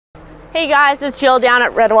Hey guys, it's Jill down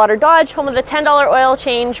at Redwater Dodge, home of the $10 oil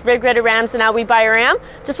change, rig ready Rams, and now we buy a Ram.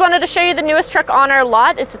 Just wanted to show you the newest truck on our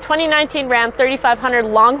lot. It's a 2019 Ram 3500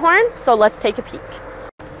 Longhorn, so let's take a peek.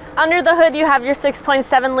 Under the hood you have your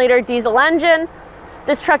 6.7 liter diesel engine.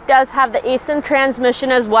 This truck does have the AISIN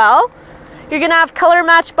transmission as well. You're gonna have color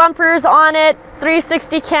match bumpers on it,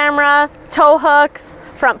 360 camera, tow hooks,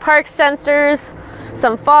 front park sensors,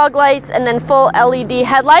 some fog lights, and then full LED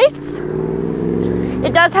headlights.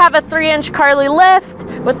 It does have a 3-inch Carly lift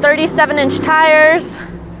with 37-inch tires,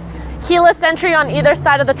 keyless entry on either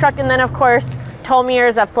side of the truck, and then of course tow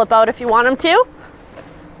mirrors that flip out if you want them to.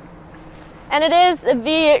 And it is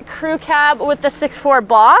the crew cab with the 6.4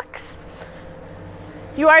 box.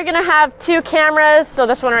 You are going to have two cameras, so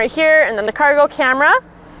this one right here and then the cargo camera.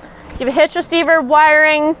 You have a hitch receiver,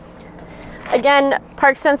 wiring, again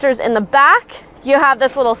park sensors in the back. You have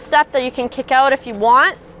this little step that you can kick out if you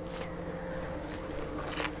want.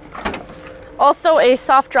 Also a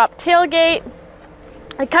soft drop tailgate.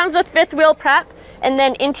 It comes with fifth wheel prep and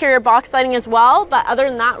then interior box lighting as well, but other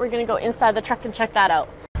than that we're going to go inside the truck and check that out.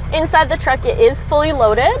 Inside the truck it is fully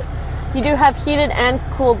loaded. You do have heated and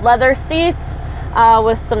cooled leather seats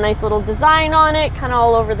with some nice little design on it, kind of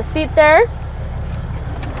all over the seat there.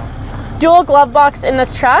 Dual glove box in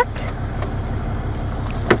this truck.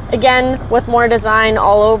 Again, with more design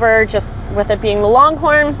all over, just with it being the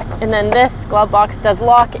Longhorn. And then this glove box does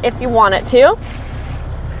lock if you want it to.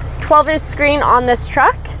 12-inch screen on this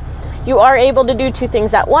truck. You are able to do two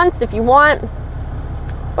things at once if you want,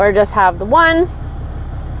 or just have the one.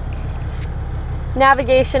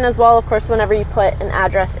 Navigation as well, of course, whenever you put an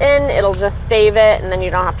address in, it'll just save it and then you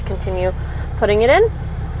don't have to continue putting it in.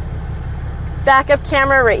 Backup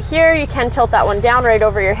camera right here. You can tilt that one down right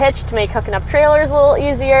over your hitch to make hooking up trailers a little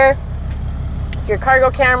easier. Your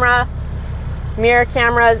cargo camera, mirror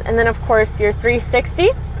cameras, and then of course your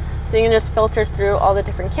 360. So you can just filter through all the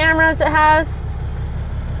different cameras it has.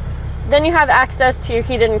 Then you have access to your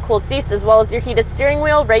heated and cooled seats as well as your heated steering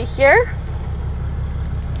wheel right here.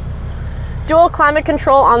 Dual climate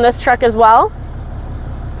control on this truck as well.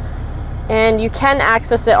 And you can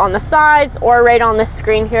access it on the sides or right on this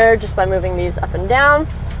screen here just by moving these up and down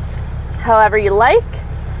however you like.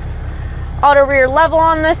 Auto rear level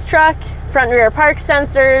on this truck, front and rear park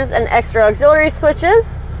sensors, and extra auxiliary switches.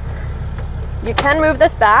 You can move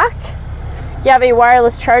this back. You have a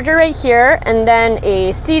wireless charger right here and then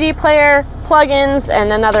a CD player, plugins,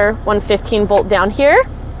 and another 115 volt down here.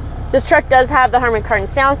 This truck does have the Harman Kardon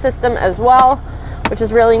sound system as well, which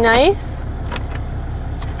is really nice.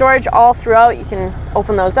 Storage all throughout. You can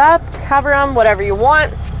open those up, cover them, whatever you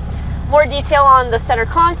want. More detail on the center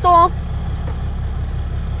console.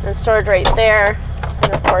 And storage right there.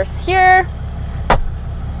 And of course here.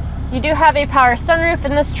 You do have a power sunroof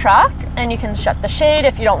in this truck, and you can shut the shade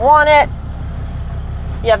if you don't want it.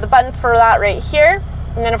 You have the buttons for that right here.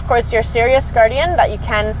 And then of course your Sirius Guardian that you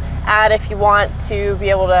can add if you want to be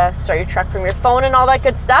able to start your truck from your phone and all that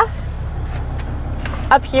good stuff.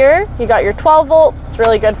 Up here you got your 12 volt. It's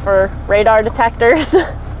really good for radar detectors.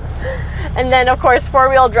 And then of course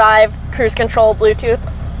 4-wheel drive, cruise control, Bluetooth,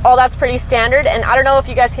 all that's pretty standard. And I don't know if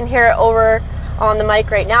you guys can hear it over on the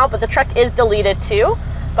mic right now, but the truck is deleted too.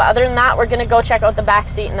 But other than that, we're gonna go check out the back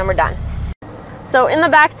seat and then we're done. So in the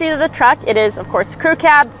back seat of the truck, it is of course crew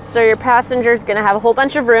cab, so your passenger's gonna have a whole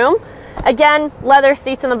bunch of room. Again, leather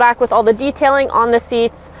seats in the back with all the detailing on the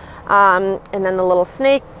seats, and then the little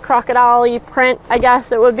snake crocodile print, I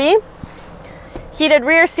guess it would be. Heated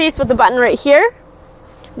rear seats with the button right here.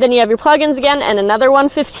 Then you have your plugins again and another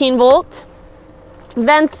 115 volt.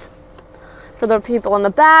 Vents for the people in the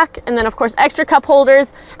back, and then of course extra cup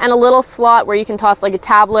holders and a little slot where you can toss like a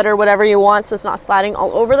tablet or whatever you want so it's not sliding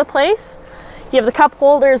all over the place. You have the cup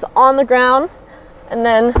holders on the ground, and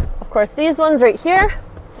then of course these ones right here.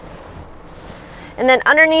 And then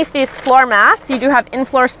underneath these floor mats, you do have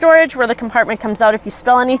in-floor storage where the compartment comes out if you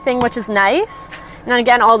spill anything, which is nice. And then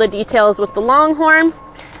again, all the details with the Longhorn.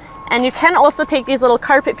 And you can also take these little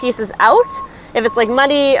carpet pieces out. If it's like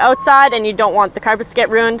muddy outside and you don't want the carpets to get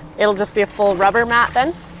ruined, it'll just be a full rubber mat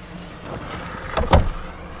then.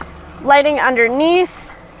 Lighting underneath.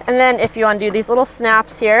 And then if you undo these little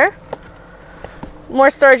snaps here,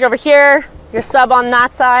 more storage over here, your sub on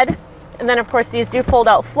that side. And then of course these do fold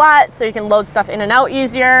out flat so you can load stuff in and out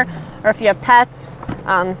easier, or if you have pets,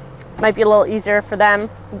 might be a little easier for them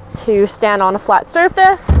to stand on a flat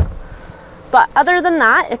surface. But other than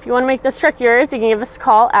that, if you want to make this truck yours, you can give us a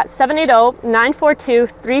call at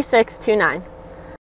 780-942-3629.